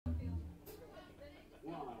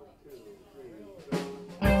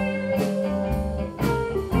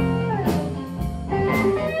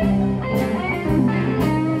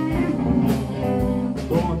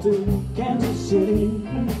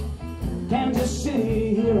Kansas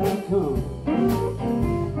City, here I come.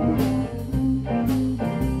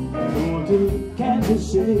 Going to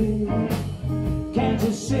Kansas City,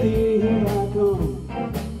 Kansas City, here I come.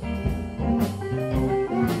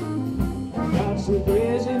 Got some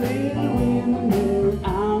crazy little women there, and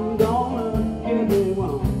I'm gonna give me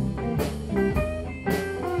one.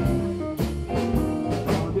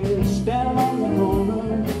 I'll be standing on the corner,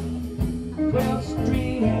 12th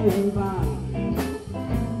Street and Vine.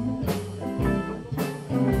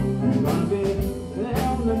 Gonna be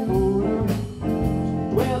down the corner,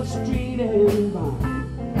 12th Street and Vine.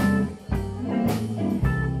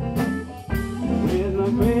 With my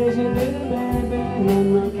crazy little baby and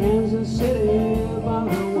my Kansas City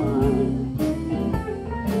bottle of wine.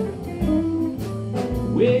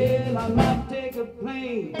 Well, I might take a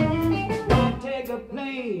plane, might take a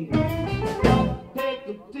plane, might take a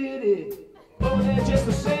ditty. Oh, they're just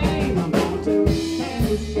the same. I'm going to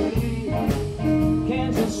Kansas City,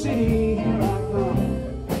 Kansas City, here I come.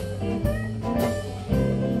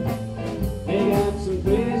 They got some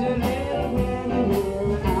crazy little women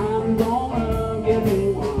here, and I'm gonna give me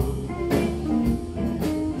one.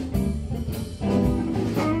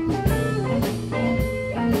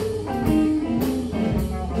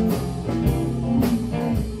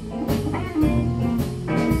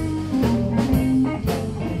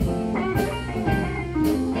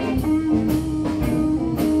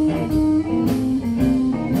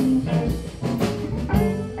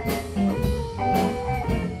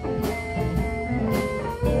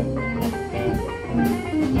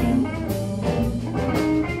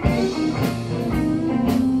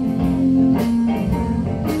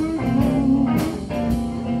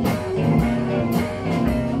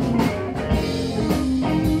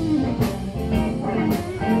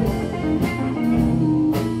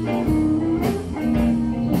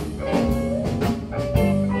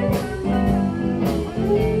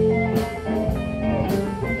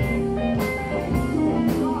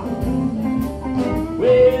 Well,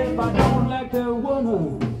 if I don't like the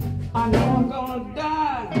woman, I know I'm gonna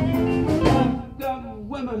die. Like the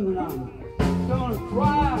women, I'm gonna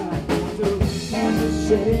cry. To Kansas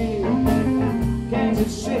City,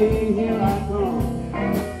 Kansas City, here I come.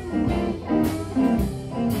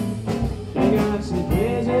 They got some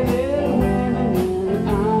crazy little women here, and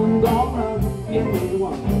I'm gonna give me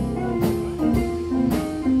one.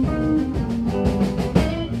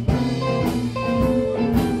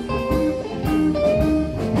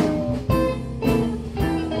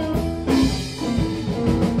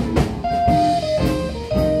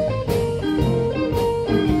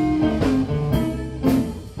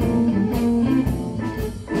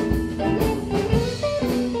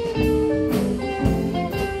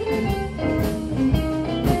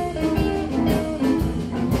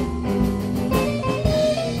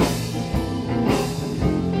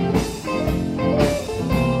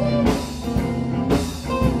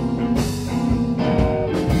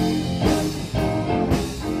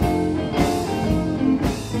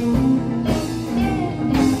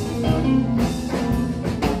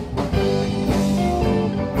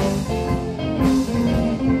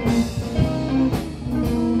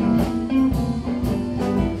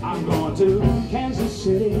 To Kansas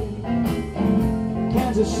City,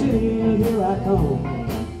 Kansas City, here I come.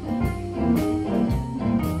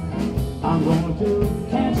 I'm going to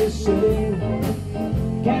Kansas City,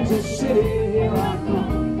 Kansas City, here I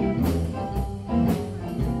come.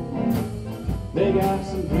 They got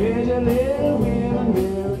some crazy little women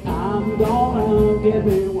here, I'm gonna give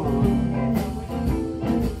me one.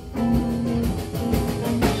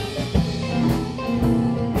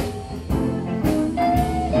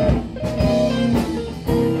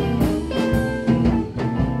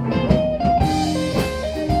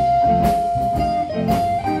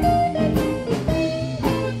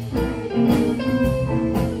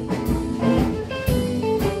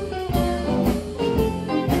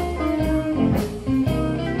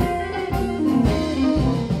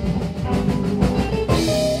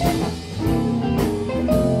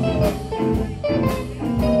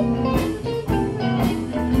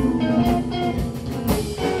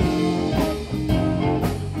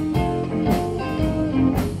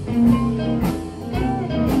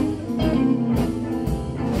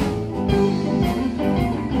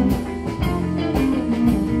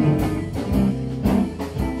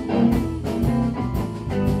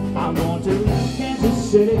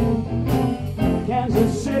 City,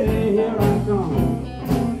 Kansas City, here I come.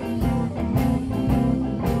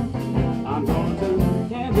 I'm going to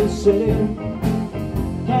Kansas City,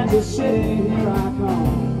 Kansas City, here I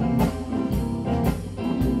come.